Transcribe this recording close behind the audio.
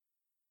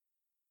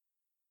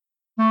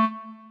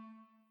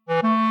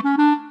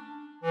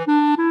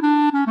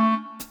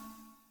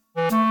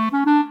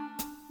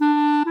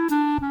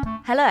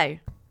Hello,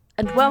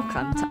 and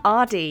welcome to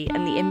RD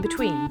and the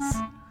In-Betweens.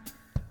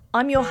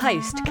 I'm your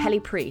host, Kelly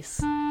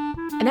Preece,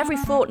 and every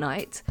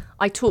fortnight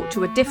I talk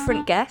to a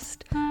different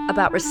guest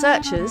about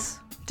researchers,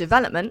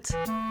 development,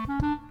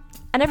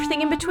 and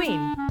everything in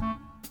between.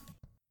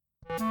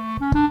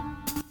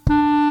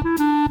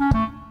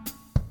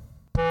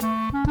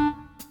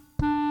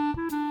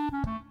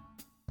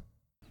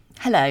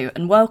 Hello,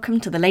 and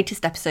welcome to the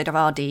latest episode of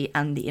RD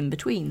and the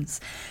In-Betweens.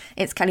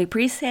 It's Kelly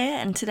Preece here,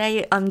 and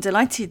today I'm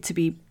delighted to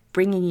be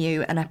bringing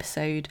you an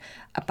episode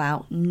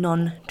about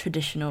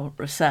non-traditional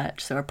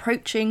research. So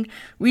approaching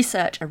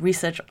research and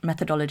research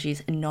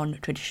methodologies in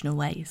non-traditional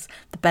ways,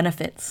 the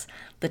benefits,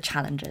 the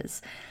challenges.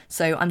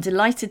 So I'm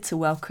delighted to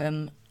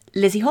welcome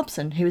Lizzie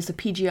Hobson, who is a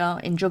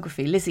PGR in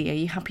geography. Lizzie, are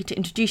you happy to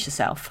introduce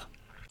yourself?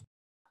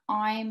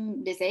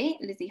 I'm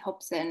Lizzie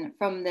Hobson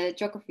from the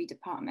geography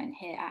department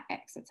here at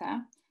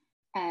Exeter.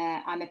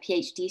 I'm a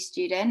PhD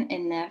student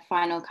in the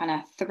final kind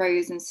of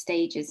throes and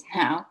stages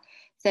now.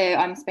 So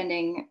I'm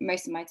spending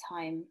most of my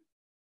time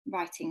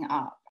writing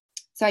up.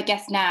 So I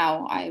guess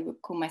now I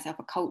would call myself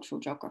a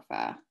cultural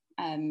geographer.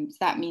 So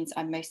that means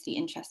I'm mostly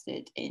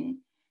interested in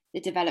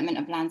the development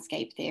of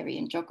landscape theory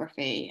and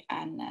geography,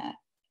 and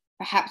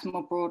perhaps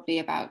more broadly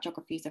about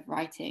geographies of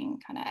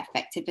writing, kind of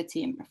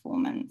effectivity and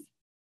performance.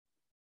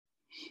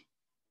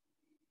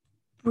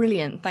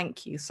 Brilliant,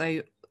 thank you.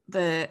 So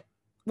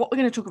what we're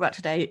going to talk about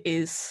today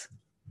is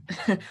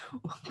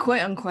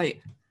quote unquote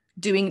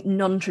doing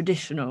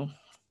non-traditional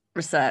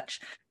research.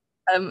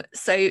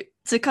 So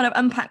to kind of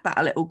unpack that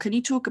a little, can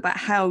you talk about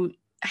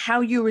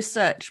how your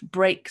research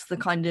breaks the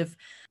kind of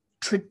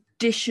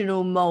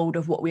traditional mold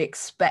of what we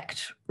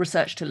expect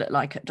research to look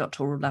like at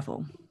doctoral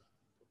level?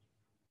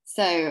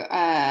 So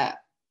a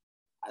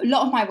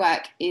lot of my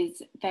work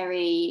is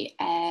very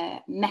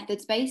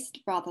methods-based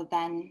rather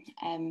than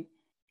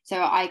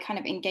so I kind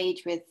of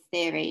engage with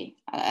theory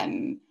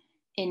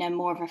in a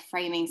more of a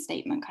framing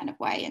statement kind of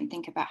way, and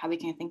think about how we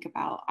can think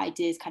about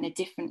ideas kind of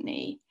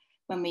differently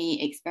when we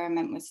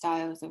experiment with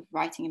styles of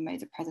writing and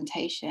modes of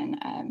presentation.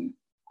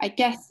 I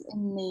guess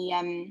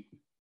in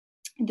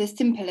the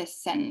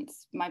simplest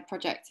sense, my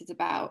project is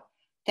about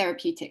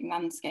therapeutic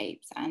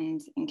landscapes and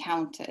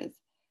encounters,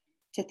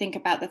 to think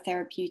about the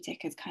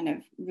therapeutic as kind of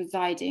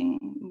residing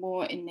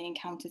more in the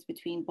encounters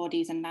between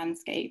bodies and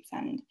landscapes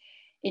and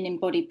in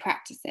embodied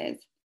practices.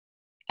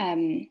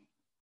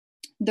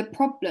 The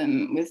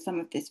problem with some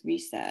of this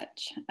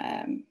research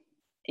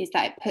is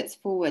that it puts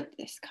forward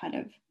this kind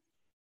of,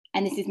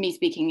 and this is me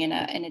speaking in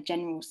a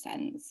general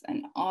sense,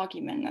 an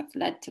argument that's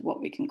led to what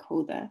we can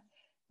call the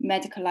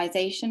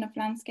medicalization of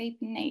landscape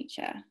and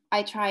nature.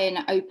 I try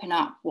and open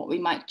up what we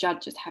might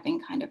judge as having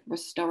kind of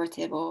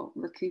restorative or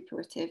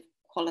recuperative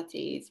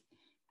qualities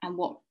and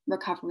what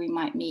recovery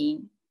might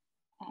mean.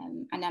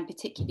 And I'm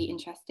particularly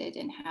interested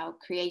in how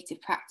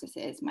creative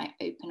practices might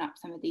open up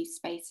some of these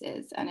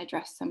spaces and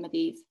address some of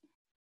these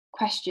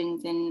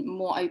questions in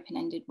more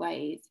open-ended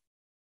ways.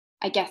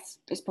 I guess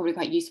it's probably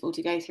quite useful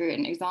to go through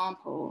an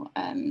example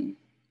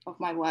of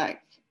my work.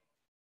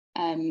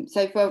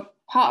 So for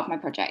part of my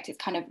project, it's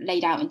kind of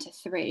laid out into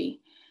three.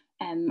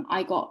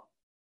 I got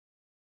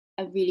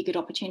a really good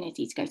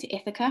opportunity to go to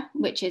Ithaca,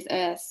 which is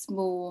a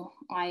small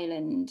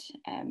island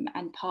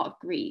and part of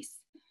Greece.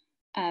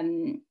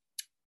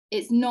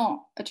 It's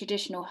not a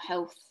traditional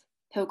health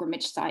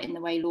pilgrimage site in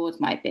the way Lourdes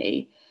might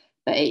be,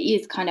 but it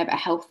is kind of a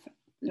health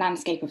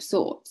landscape of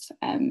sorts.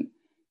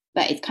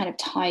 But its kind of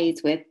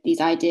ties with these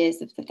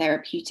ideas of the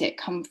therapeutic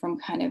come from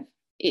kind of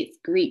its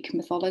Greek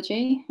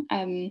mythology.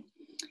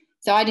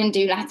 So I didn't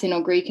do Latin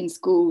or Greek in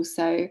school,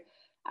 so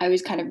I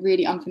was kind of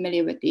really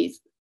unfamiliar with these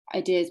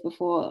ideas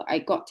before I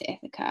got to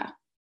Ithaca.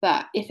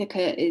 But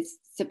Ithaca is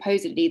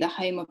supposedly the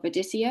home of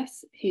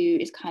Odysseus, who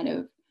is kind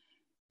of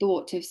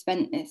thought to have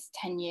spent this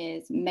 10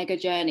 years mega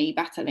journey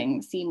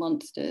battling sea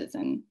monsters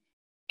and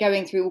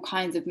going through all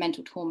kinds of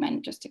mental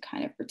torment just to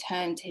kind of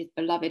return to his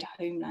beloved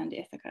homeland,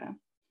 Ithaca.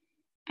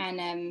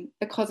 And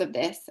because of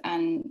this,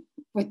 and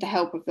with the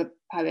help of the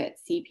poet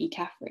C.P.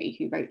 Caffrey,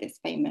 who wrote this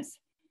famous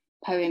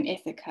poem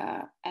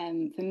Ithaca,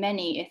 for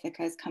many,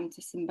 Ithaca has come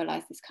to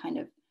symbolize this kind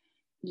of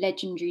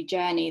legendary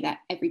journey that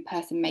every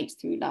person makes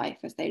through life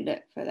as they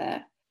look for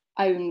their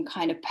own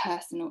kind of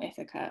personal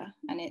Ithaca.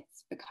 And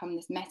it's become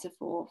this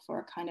metaphor for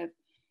a kind of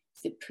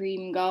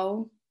supreme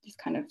goal, this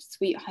kind of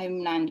sweet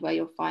homeland where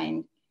you'll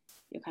find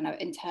your kind of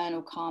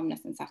internal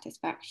calmness and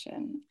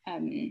satisfaction.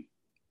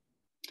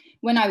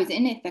 When I was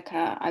in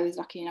Ithaca, I was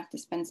lucky enough to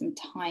spend some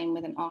time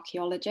with an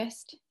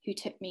archaeologist who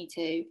took me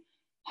to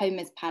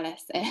Homer's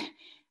Palace,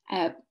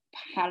 Homer's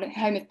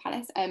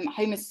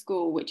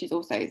School, which is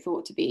also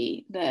thought to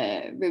be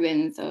the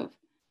ruins of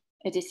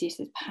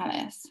Odysseus's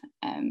palace.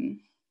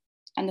 And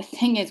the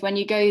thing is, when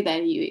you go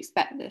there, you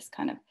expect this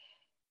kind of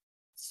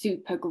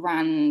super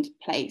grand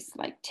place,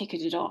 like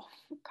ticketed off,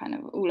 kind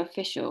of all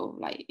official,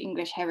 like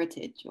English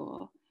Heritage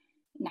or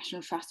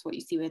National Trust, what you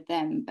see with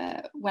them.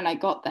 But when I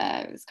got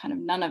there, it was kind of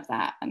none of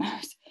that. And I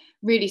was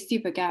really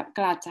super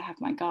glad to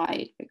have my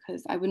guide,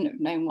 because I wouldn't have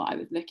known what I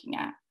was looking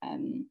at.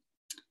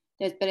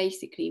 there's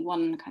basically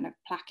one kind of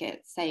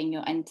placket saying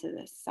you'll enter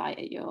this site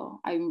at your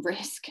own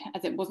risk,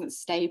 as it wasn't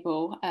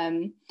stable,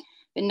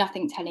 but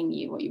nothing telling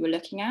you what you were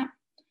looking at.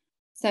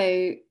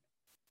 So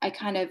I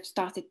kind of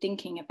started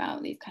thinking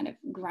about these kind of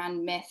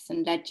grand myths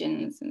and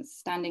legends, and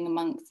standing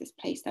amongst this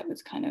place that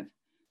was kind of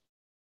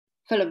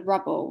full of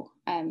rubble.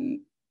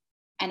 And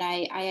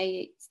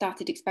I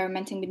started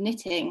experimenting with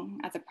knitting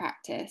as a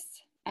practice.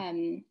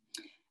 I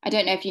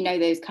don't know if you know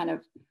those kind of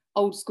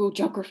old school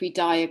geography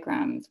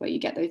diagrams where you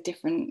get those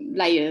different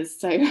layers.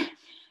 So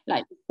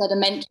like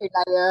sedimentary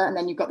layer, and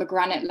then you've got the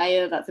granite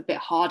layer that's a bit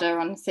harder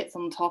and sits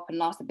on top and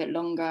lasts a bit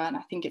longer. And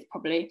I think it's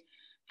probably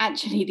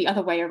actually the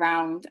other way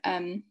around.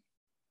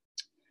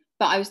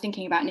 But I was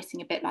thinking about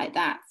knitting a bit like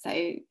that.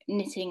 So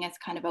knitting as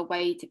kind of a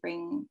way to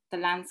bring the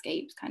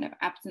landscape's kind of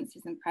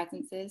absences and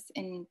presences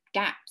in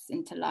gaps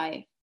into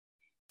life.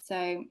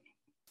 So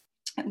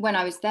when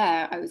I was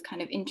there, I was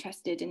kind of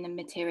interested in the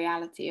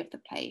materiality of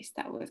the place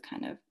that was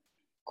kind of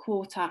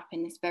caught up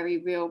in this very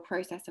real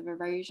process of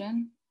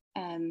erosion.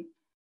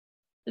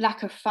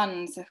 Lack of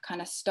funds have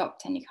kind of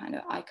stopped any kind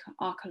of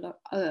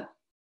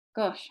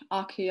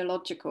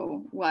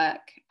archaeological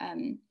work,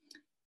 and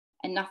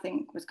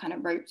nothing was kind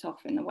of roped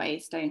off in the way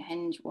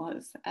Stonehenge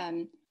was.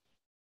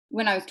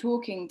 When I was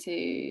talking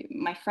to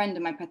my friend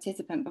and my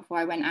participant before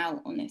I went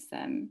out on this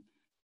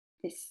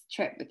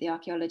trip with the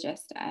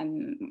archaeologist,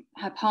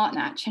 her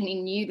partner actually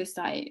knew the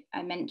site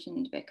I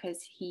mentioned,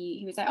 because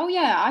he was like, oh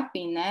yeah, I've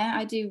been there.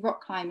 I do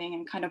rock climbing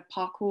and kind of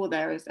parkour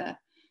there as a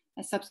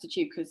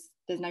substitute, because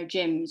there's no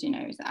gyms, you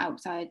know, it's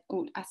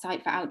a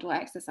site for outdoor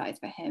exercise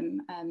for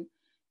him,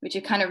 which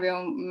is kind of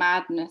real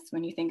madness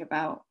when you think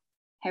about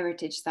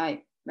heritage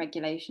site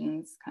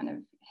regulations kind of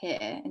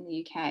here in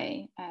the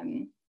UK.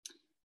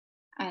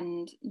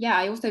 And yeah,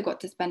 I also got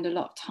to spend a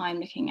lot of time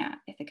looking at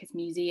Ithaca's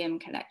museum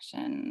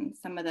collection,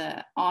 some of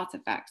the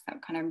artifacts that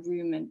were kind of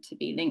rumoured to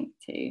be linked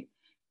to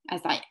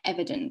as like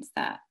evidence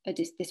that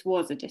this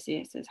was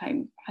Odysseus's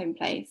home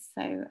place.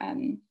 So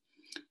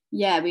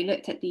yeah, we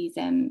looked at these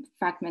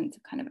fragments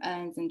of kind of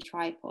urns and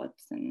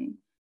tripods, and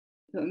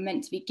that were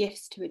meant to be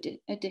gifts to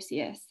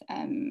Odysseus,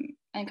 and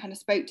kind of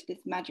spoke to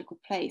this magical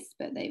place,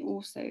 but they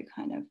also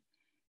kind of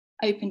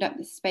opened up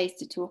the space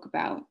to talk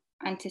about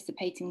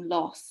anticipating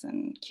loss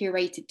and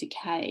curated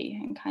decay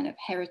and kind of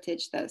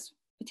heritage that's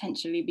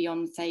potentially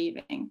beyond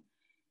saving.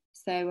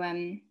 So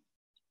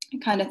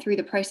kind of through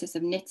the process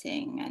of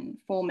knitting and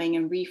forming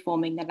and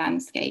reforming the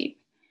landscape,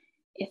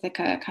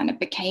 Ithaca kind of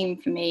became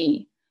for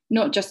me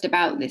not just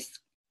about this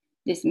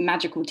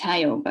magical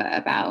tale, but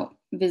about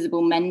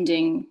visible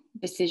mending,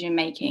 decision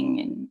making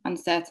in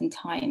uncertain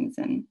times,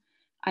 and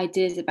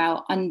ideas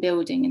about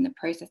unbuilding in the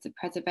process of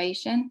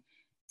preservation.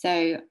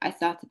 So I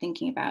started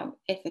thinking about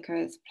Ithaca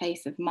as a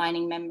place of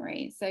mining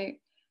memories. So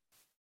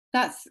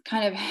that's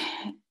kind of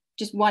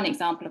just one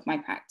example of my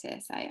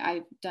practice.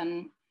 I've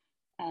done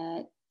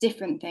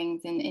different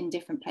things in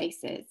different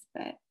places,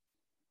 but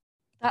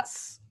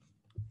that's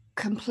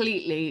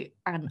completely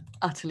and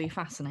utterly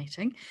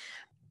fascinating.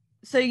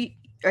 So,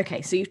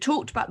 okay, so you've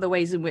talked about the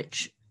ways in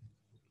which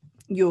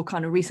your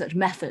kind of research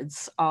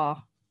methods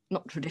are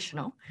not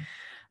traditional.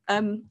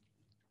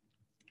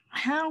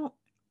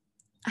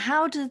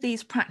 How do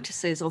these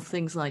practices of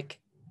things like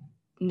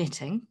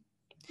knitting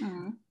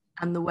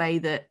and the way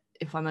that,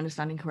 if I'm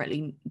understanding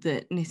correctly,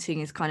 that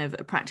knitting is kind of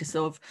a practice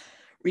of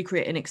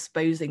recreating and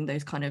exposing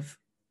those kind of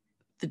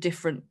the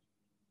different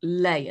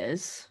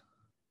layers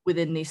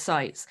within these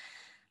sites,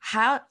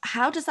 how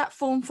does that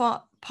form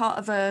part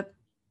of a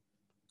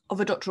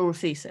doctoral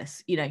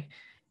thesis? You know,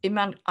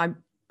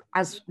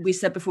 as we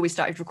said before we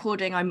started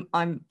recording,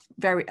 I'm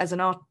very, as a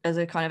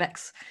kind of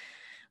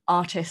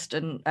ex-artist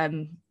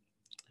and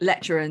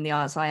lecturer in the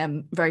arts, I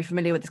am very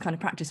familiar with this kind of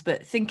practice,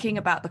 but thinking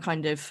about the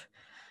kind of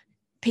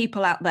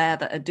people out there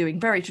that are doing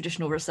very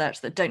traditional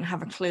research that don't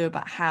have a clue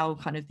about how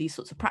kind of these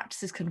sorts of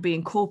practices can be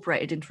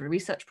incorporated into a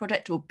research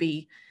project or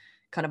be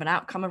kind of an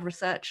outcome of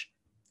research,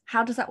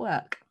 how does that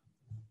work?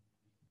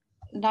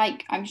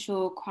 Like I'm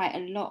sure quite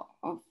a lot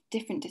of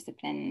different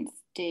disciplines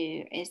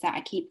do, is that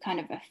I keep kind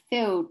of a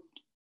field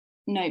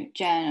note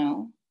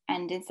journal,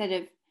 and instead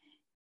of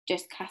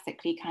just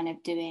classically kind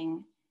of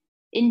doing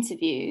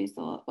interviews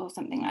or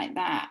something like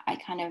that, I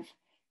kind of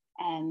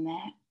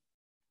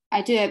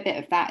I do a bit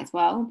of that as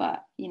well,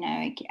 but you know,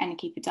 and I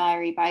keep a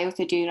diary, but I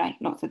also do like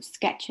lots of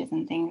sketches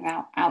and things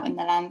out in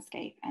the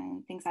landscape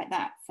and things like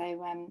that.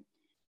 So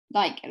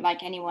like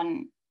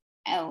anyone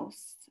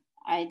else,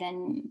 I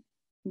then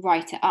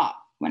write it up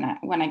when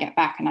I get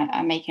back, and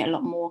I make it a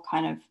lot more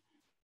kind of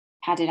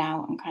padded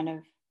out and kind of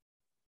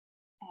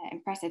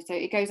impressive. So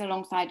it goes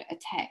alongside a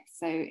text.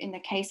 So in the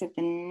case of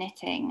the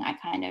knitting, I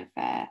kind of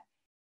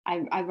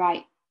I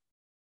write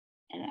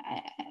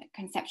a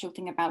conceptual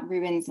thing about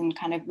ruins and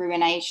kind of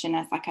ruination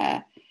as like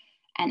an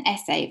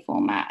essay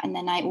format, and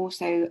then I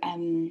also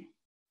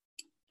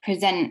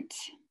present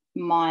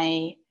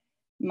my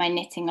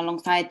knitting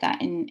alongside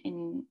that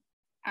in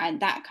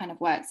that kind of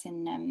works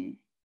in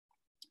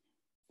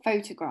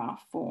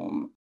photograph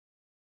form.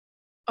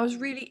 I was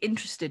really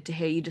interested to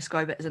hear you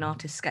describe it as an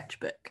artist's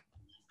sketchbook.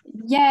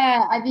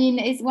 Yeah, I mean,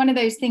 it's one of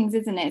those things,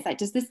 isn't it? It's like,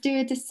 does this do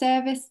a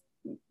disservice?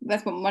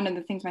 That's what one of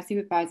the things my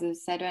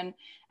supervisors said. And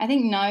I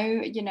think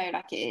no,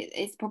 like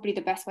it's probably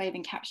the best way of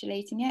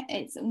encapsulating it.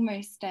 It's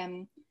almost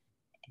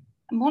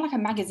more like a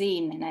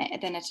magazine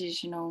than a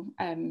traditional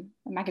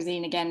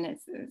magazine. Again,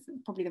 it's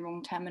probably the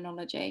wrong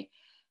terminology,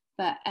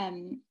 but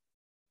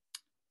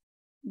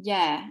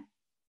yeah.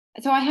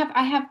 So I have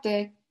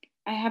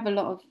a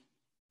lot of,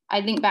 I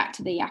link back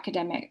to the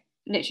academic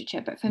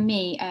literature, but for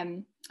me,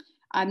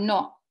 I'm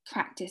not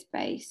practice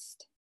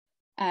based.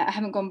 I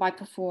haven't gone by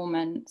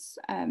performance,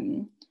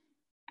 and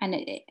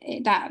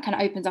that kind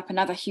of opens up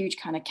another huge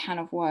kind of can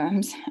of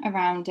worms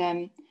around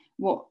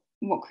what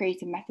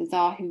creative methods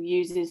are, who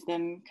uses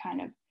them,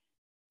 kind of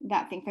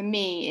that thing. For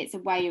me, it's a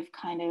way of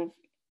kind of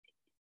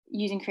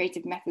using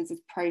creative methods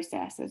as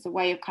process, as a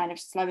way of kind of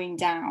slowing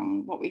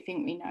down what we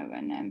think we know,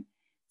 and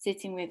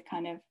sitting with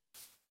kind of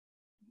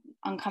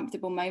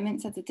uncomfortable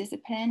moments as a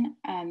discipline.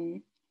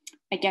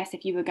 I guess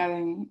if you were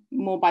going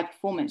more by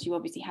performance, you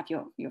obviously have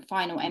your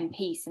final end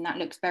piece, and that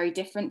looks very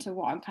different to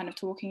what I'm kind of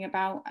talking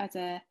about as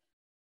a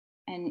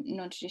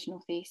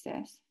non-traditional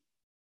thesis.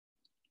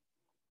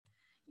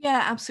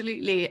 Yeah,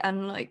 absolutely.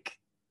 And like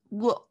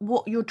what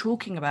you're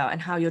talking about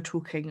and how you're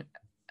talking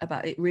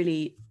about it,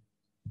 really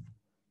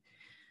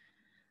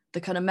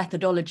the kind of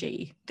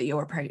methodology that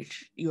you're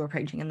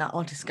approaching in that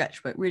artist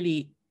sketchbook,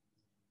 really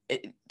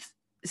it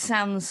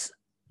sounds,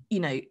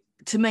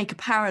 to make a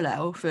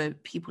parallel for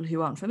people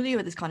who aren't familiar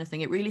with this kind of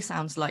thing, it really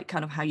sounds like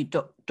kind of how you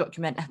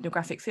document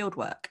ethnographic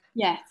fieldwork.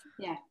 Yes,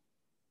 yeah.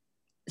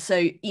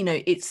 So,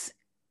 it's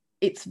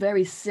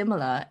very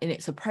similar in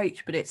its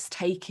approach, but it's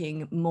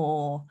taking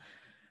more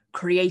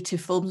creative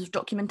forms of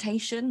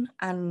documentation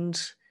and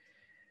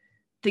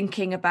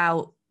thinking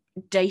about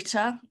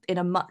data in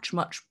a much,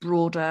 much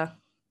broader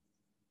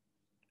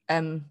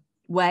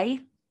way,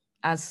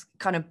 as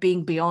kind of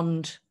being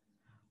beyond,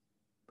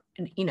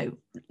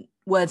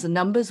 words and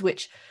numbers,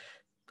 which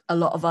a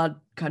lot of our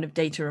kind of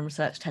data and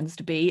research tends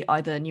to be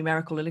either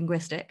numerical or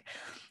linguistic,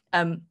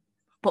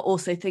 but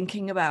also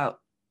thinking about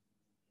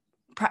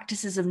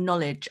practices of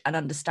knowledge and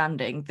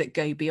understanding that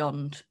go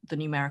beyond the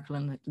numerical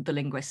and the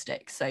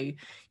linguistic. So,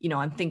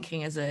 I'm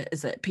thinking as a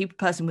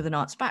person with an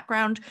arts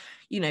background,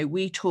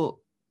 we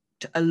talked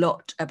a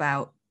lot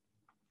about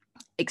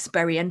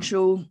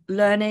experiential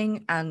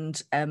learning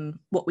and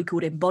what we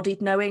called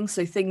embodied knowing.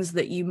 So things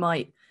that you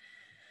might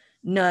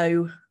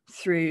know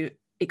through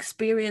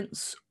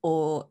experience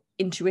or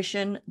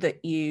intuition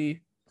that you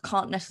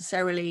can't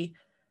necessarily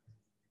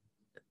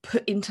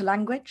put into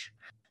language.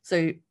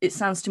 So it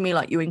sounds to me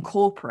like you're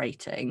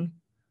incorporating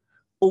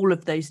all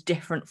of those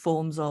different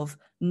forms of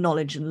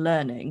knowledge and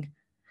learning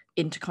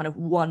into kind of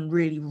one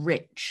really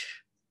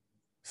rich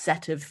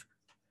set of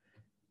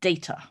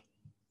data.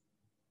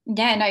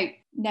 Yeah,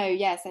 no,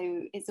 yeah.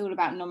 So it's all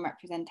about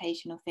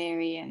non-representational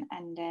theory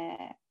and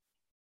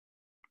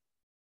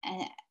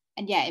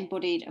yeah,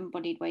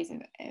 embodied ways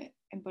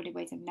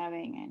of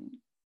knowing.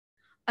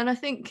 And I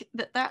think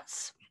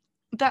that's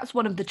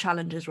one of the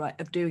challenges, right,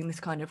 of doing this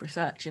kind of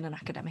research in an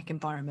academic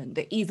environment,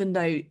 that even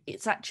though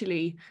it's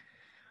actually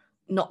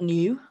not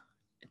new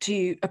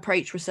to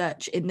approach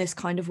research in this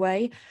kind of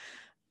way,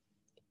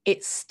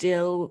 it's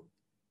still,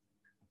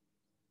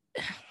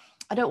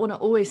 I don't want to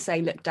always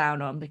say look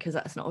down on, because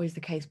that's not always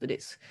the case, but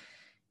it's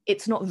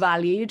not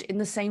valued in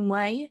the same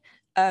way,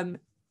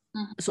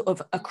 sort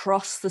of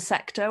across the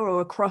sector or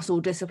across all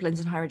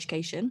disciplines in higher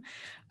education,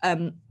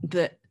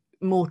 that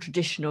more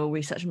traditional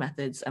research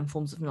methods and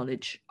forms of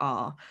knowledge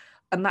are.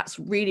 And that's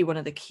really one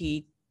of the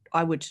key,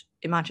 I would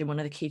imagine, one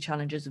of the key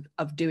challenges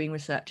of doing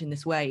research in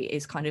this way,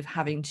 is kind of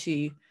having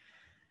to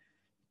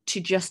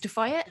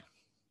justify it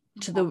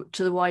to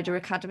the wider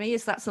academy.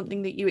 Is that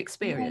something that you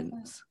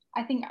experience?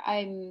 I think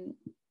I'm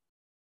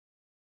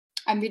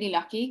really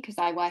lucky because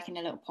I work in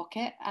a little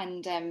pocket,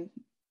 and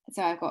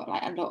so I've got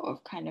like a lot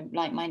of kind of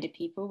like-minded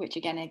people, which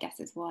again I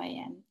guess is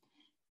why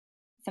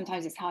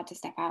sometimes it's hard to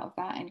step out of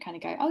that and kind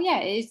of go, oh yeah,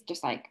 it is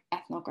just like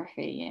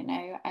ethnography,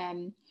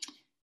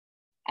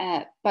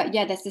 but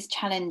yeah, there's this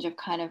challenge of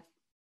kind of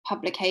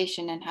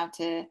publication and how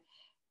to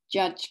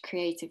judge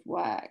creative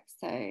work.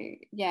 So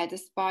yeah,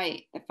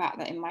 despite the fact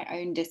that in my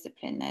own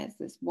discipline there's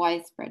this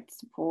widespread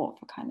support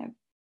for kind of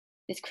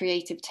this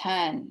creative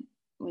turn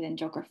within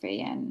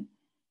geography, and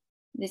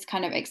this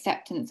kind of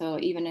acceptance or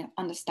even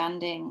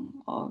understanding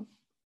of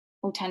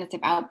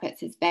alternative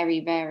outputs is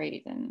very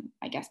varied and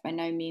I guess by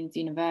no means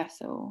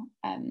universal.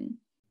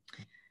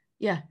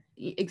 Yeah,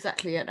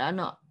 exactly.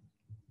 And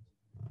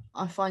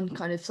I find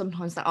kind of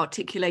sometimes that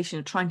articulation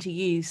of trying to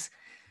use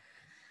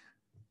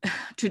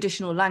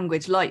traditional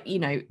language, like,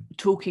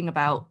 talking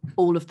about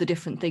all of the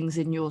different things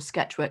in your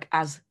sketchwork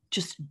as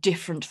just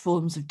different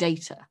forms of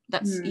data.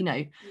 That's,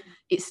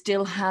 it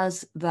still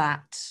has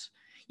that,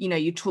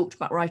 you talked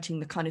about writing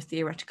the kind of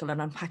theoretical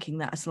and unpacking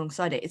that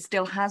alongside it. It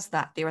still has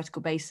that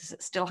theoretical basis.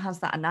 It still has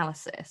that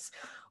analysis,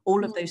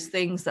 all of those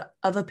things that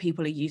other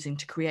people are using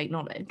to create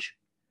knowledge.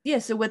 Yeah,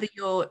 so whether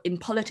you're in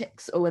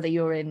politics or whether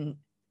you're in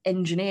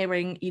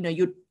engineering,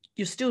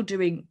 you're still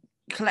doing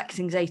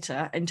collecting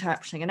data,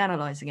 interpreting and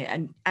analysing it,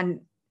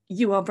 and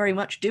you are very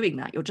much doing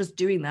that. You're just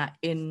doing that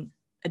in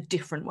a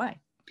different way.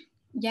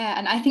 Yeah,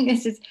 and I think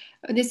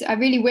this I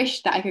really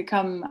wish that I could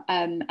come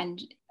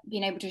and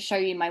being able to show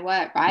you my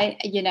work, right?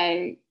 You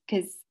know,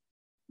 because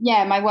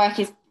yeah, my work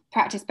is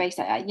practice based.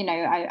 You know,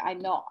 I'm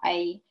not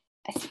a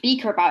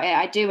speaker about it.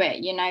 I do it,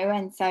 you know,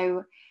 and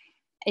so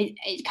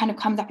it kind of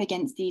comes up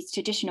against these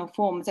traditional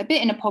forms, a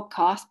bit in a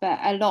podcast, but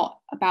a lot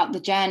about the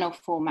journal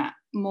format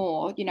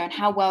more, you know, and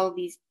how well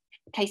these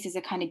places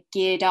are kind of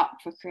geared up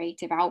for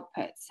creative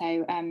output.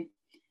 So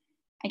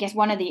I guess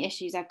one of the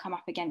issues I've come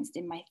up against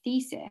in my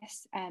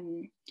thesis,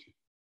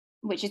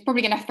 which is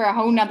probably going to throw a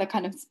whole nother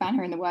kind of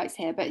spanner in the works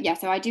here, but yeah,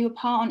 so I do a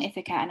part on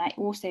Ithaca, and I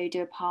also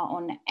do a part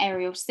on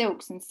aerial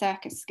silks and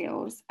circus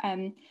skills.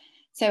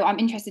 So I'm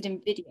interested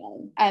in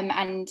video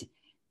and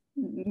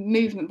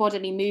movement,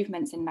 bodily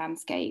movements in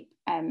landscape.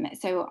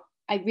 So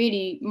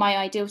my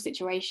ideal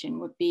situation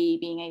would be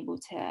being able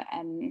to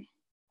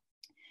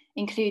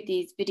include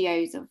these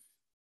videos of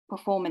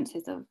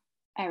performances of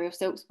aerial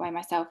silks by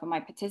myself and my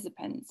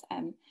participants,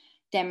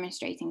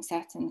 demonstrating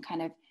certain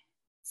kind of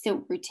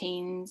silk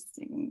routines,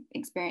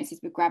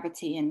 experiences with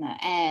gravity in the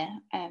air.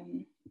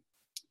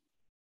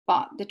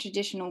 But the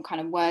traditional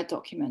kind of Word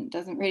document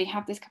doesn't really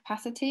have this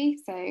capacity.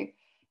 So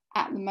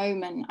at the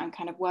moment, I'm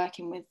kind of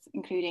working with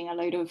including a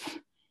load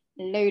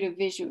of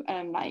visual,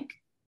 like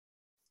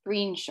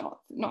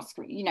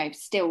screenshots,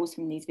 stills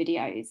from these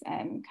videos,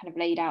 kind of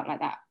laid out like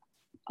that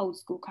old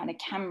school kind of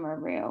camera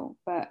reel.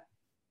 But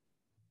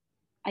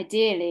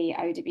ideally,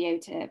 I would be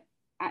able to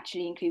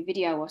actually include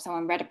video, or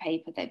someone read a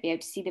paper, they'd be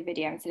able to see the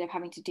video instead of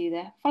having to do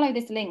the follow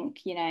this link,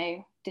 you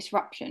know,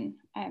 disruption.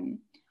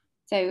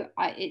 So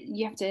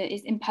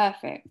it's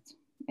imperfect,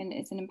 and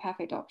it's an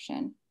imperfect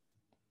option.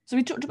 So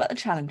we talked about the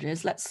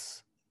challenges.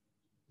 Let's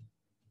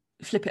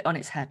flip it on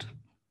its head.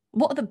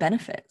 What are the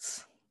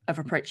benefits of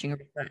approaching a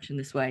research in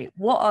this way?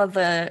 What are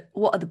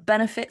the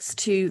benefits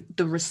to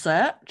the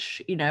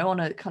research, you know, on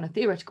a kind of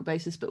theoretical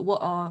basis, but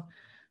what are,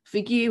 for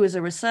you as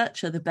a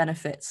researcher, the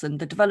benefits and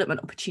the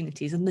development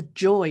opportunities and the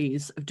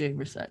joys of doing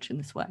research in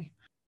this way?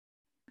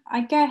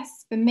 I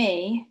guess for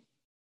me,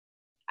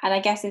 and I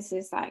guess this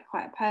is like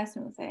quite a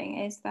personal thing,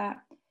 is that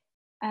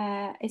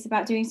it's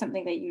about doing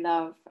something that you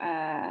love.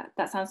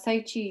 That sounds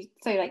so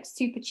like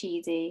super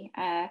cheesy,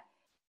 and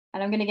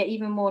I'm going to get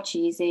even more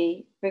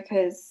cheesy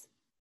because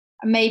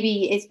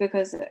maybe it's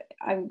because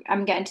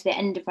I'm getting to the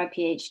end of my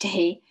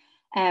PhD.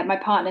 My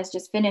partner's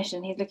just finished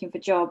and he's looking for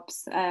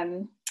jobs,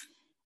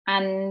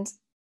 and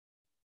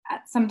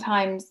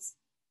sometimes,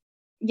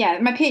 yeah,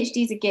 my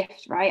PhD is a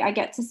gift, right? I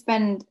get to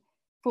spend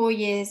 4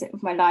 years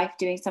of my life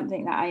doing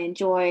something that I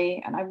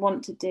enjoy and I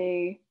want to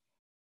do.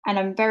 And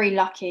I'm very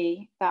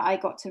lucky that I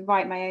got to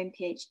write my own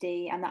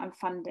PhD and that I'm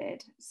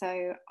funded.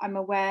 So I'm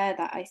aware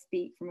that I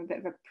speak from a bit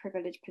of a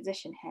privileged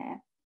position here.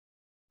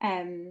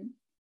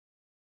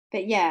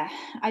 But yeah,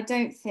 I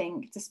don't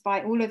think,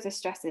 despite all of the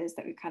stresses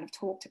that we've kind of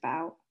talked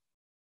about,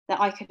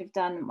 that I could have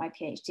done my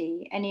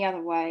PhD any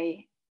other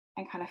way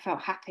and kind of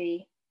felt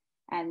happy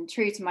and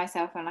true to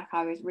myself, and like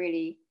I was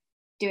really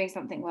doing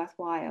something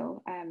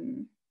worthwhile.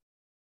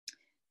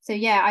 So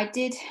yeah,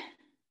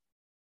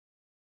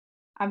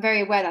 I'm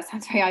very aware that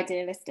sounds very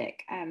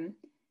idealistic.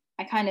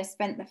 I kind of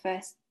spent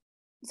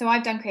so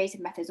I've done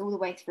creative methods all the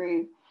way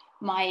through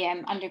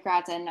my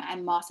undergrad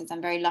and masters.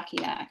 I'm very lucky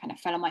that I kind of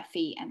fell on my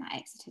feet and that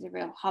Exeter is a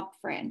real hub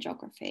for it in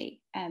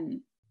geography.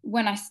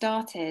 When I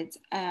started,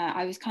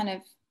 I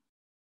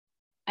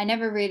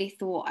never really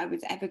thought I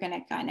was ever going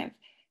to kind of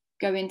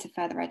go into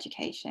further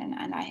education.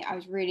 And I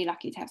was really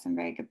lucky to have some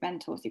very good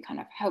mentors who kind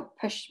of helped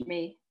push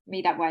me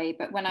that way.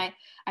 But when I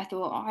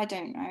thought, I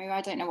don't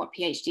know what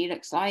PhD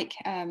looks like.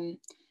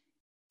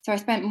 So I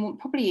spent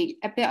probably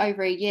a bit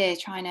over a year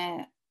trying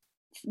to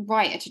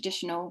write a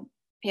traditional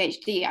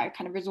PhD. I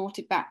kind of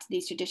resorted back to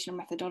these traditional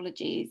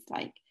methodologies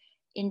like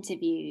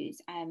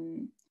interviews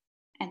and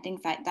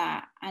things like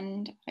that.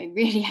 And I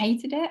really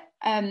hated it.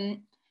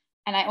 And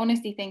I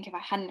honestly think if I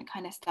hadn't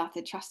kind of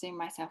started trusting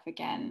myself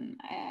again,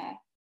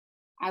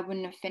 I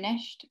wouldn't have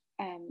finished.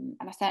 And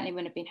I certainly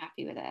wouldn't have been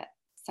happy with it.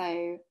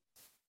 So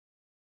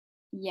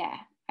yeah,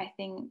 I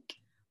think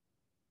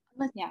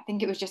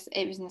it was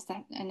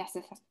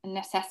a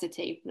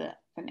necessity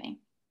for me.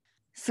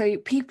 So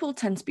people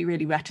tend to be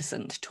really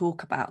reticent to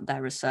talk about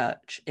their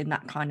research in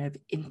that kind of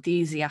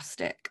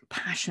enthusiastic,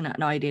 passionate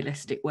and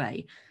idealistic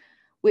way,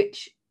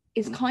 which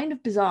is kind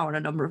of bizarre on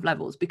a number of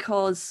levels,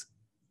 because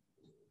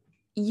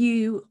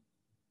you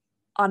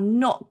are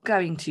not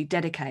going to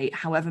dedicate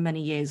however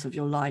many years of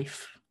your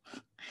life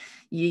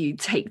you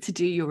take to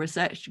do your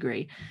research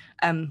degree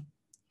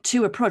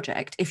to a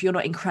project if you're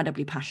not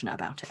incredibly passionate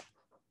about it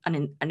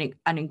and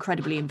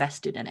incredibly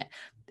invested in it,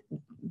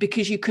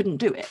 because you couldn't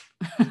do it.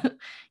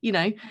 You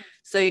know,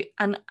 so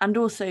and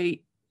also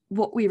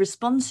what we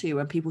respond to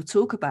when people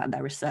talk about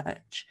their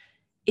research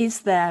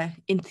is their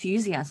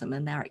enthusiasm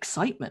and their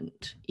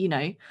excitement. You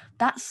know,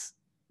 that's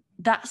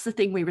the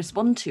thing we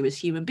respond to as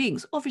human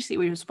beings. Obviously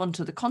we respond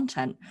to the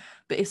content,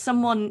 but if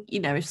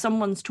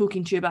someone's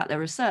talking to you about their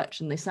research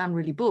and they sound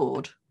really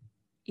bored,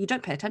 you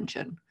don't pay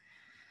attention.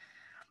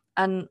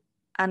 And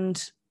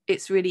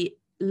it's really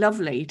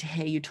lovely to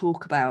hear you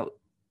talk about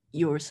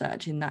your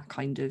research in that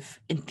kind of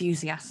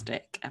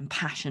enthusiastic and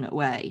passionate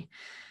way,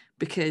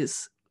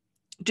 because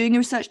doing a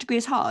research degree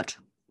is hard.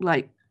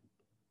 Like,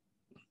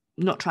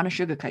 not trying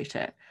to sugarcoat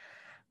it,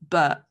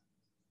 but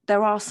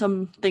there are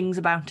some things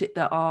about it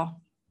that are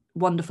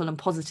wonderful and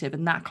positive,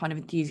 and that kind of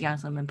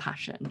enthusiasm and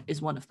passion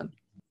is one of them.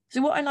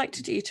 So what I like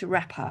to do to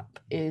wrap up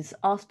is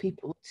ask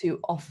people to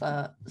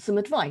offer some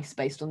advice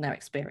based on their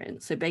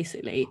experience. So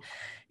basically,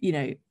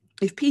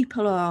 if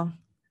people are,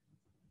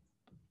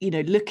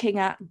 looking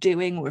at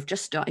doing or have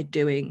just started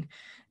doing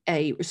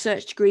a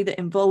research degree that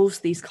involves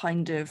these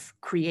kind of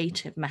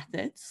creative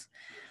methods,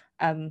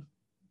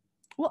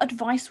 what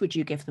advice would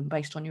you give them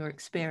based on your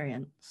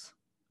experience?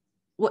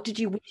 What did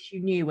you wish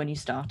you knew when you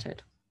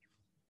started?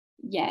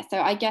 Yeah,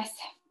 so I guess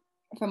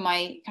from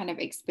my kind of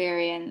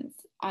experience,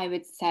 I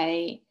would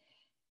say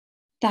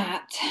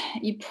that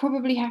you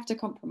probably have to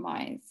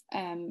compromise.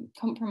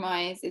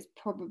 Compromise is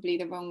probably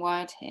the wrong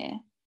word here,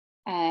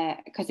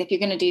 because if you're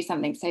going to do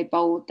something so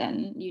bold,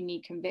 then you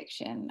need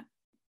conviction.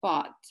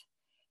 But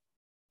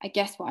I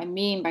guess what I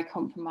mean by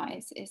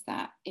compromise is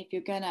that if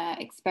you're going to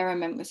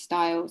experiment with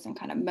styles and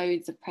kind of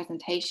modes of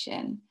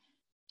presentation,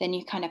 then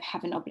you kind of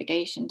have an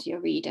obligation to your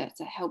reader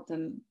to help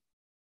them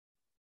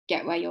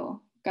get where you're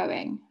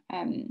going.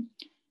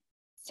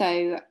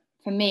 So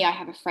for me, I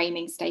have a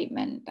framing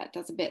statement that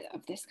does a bit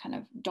of this kind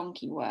of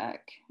donkey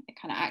work. It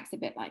kind of acts a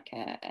bit like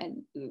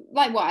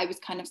like what I was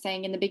kind of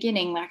saying in the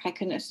beginning, like I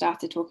couldn't have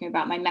started talking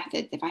about my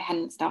methods if I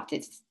hadn't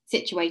started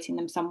situating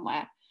them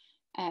somewhere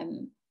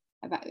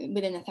about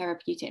within the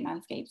therapeutic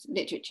landscapes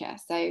literature.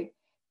 So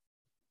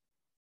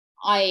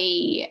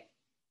I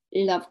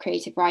love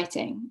creative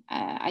writing.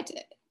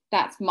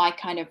 That's my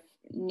kind of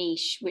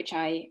niche, which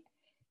I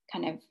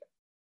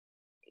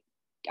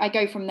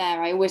go from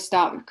there. I always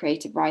start with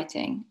creative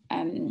writing.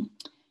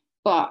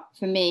 But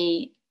for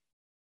me,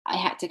 I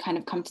had to kind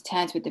of come to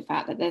terms with the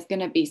fact that there's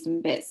going to be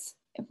some bits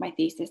of my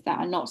thesis that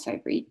are not so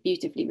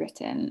beautifully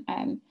written,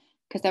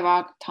 because there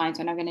are times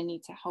when I'm going to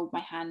need to hold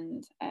my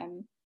hand.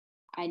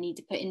 I need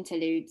to put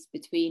interludes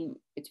between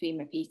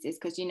my pieces,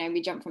 because,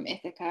 we jump from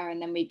Ithaca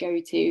and then we go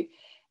to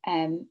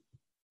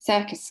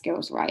circus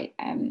skills, right?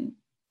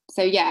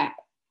 So yeah,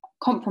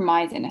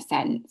 compromise in a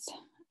sense.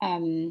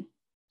 And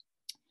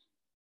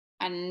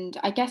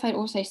I guess I'd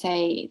also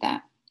say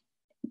that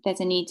there's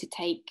a need to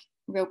take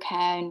real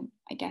care, and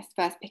I guess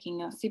first picking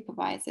your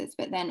supervisors,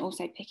 but then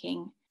also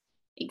picking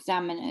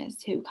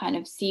examiners who kind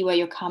of see where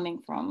you're coming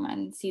from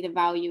and see the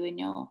value in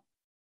your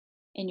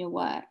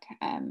work.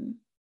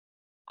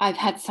 I've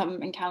had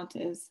some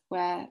encounters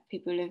where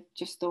people have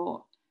just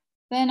thought,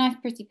 they're nice,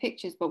 pretty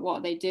pictures, but what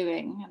are they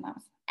doing? And that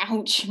was,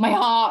 ouch, my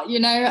heart,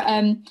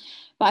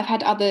 But I've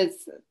had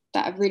others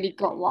that have really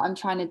got what I'm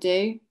trying to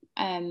do,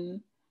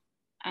 and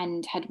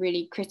had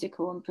really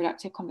critical and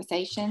productive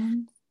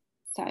conversations.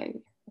 So I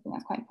think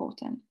that's quite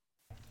important.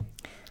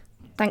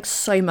 Thanks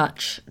so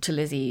much to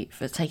Lizzie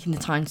for taking the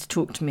time to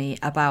talk to me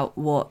about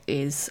what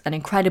is an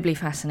incredibly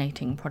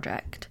fascinating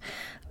project,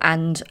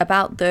 and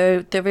about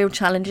the real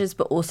challenges,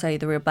 but also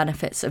the real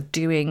benefits of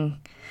doing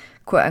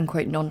quote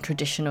unquote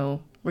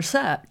non-traditional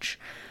research.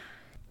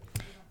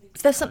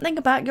 If there's something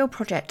about your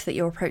project that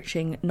you're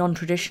approaching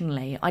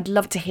non-traditionally, I'd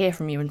love to hear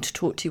from you and to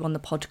talk to you on the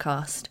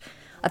podcast.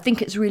 I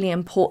think it's really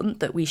important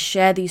that we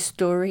share these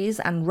stories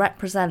and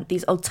represent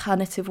these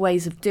alternative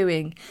ways of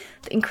doing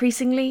that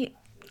increasingly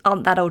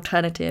aren't that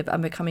alternative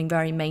and becoming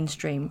very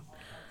mainstream.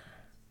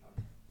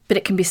 But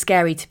it can be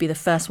scary to be the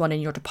first one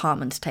in your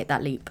department to take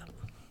that leap.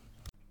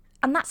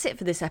 And that's it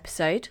for this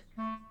episode.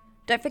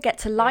 Don't forget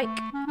to like,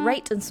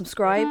 rate and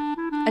subscribe,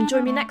 and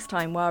join me next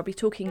time where I'll be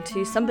talking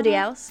to somebody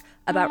else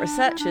about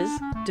researchers,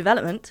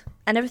 development,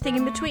 and everything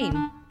in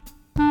between.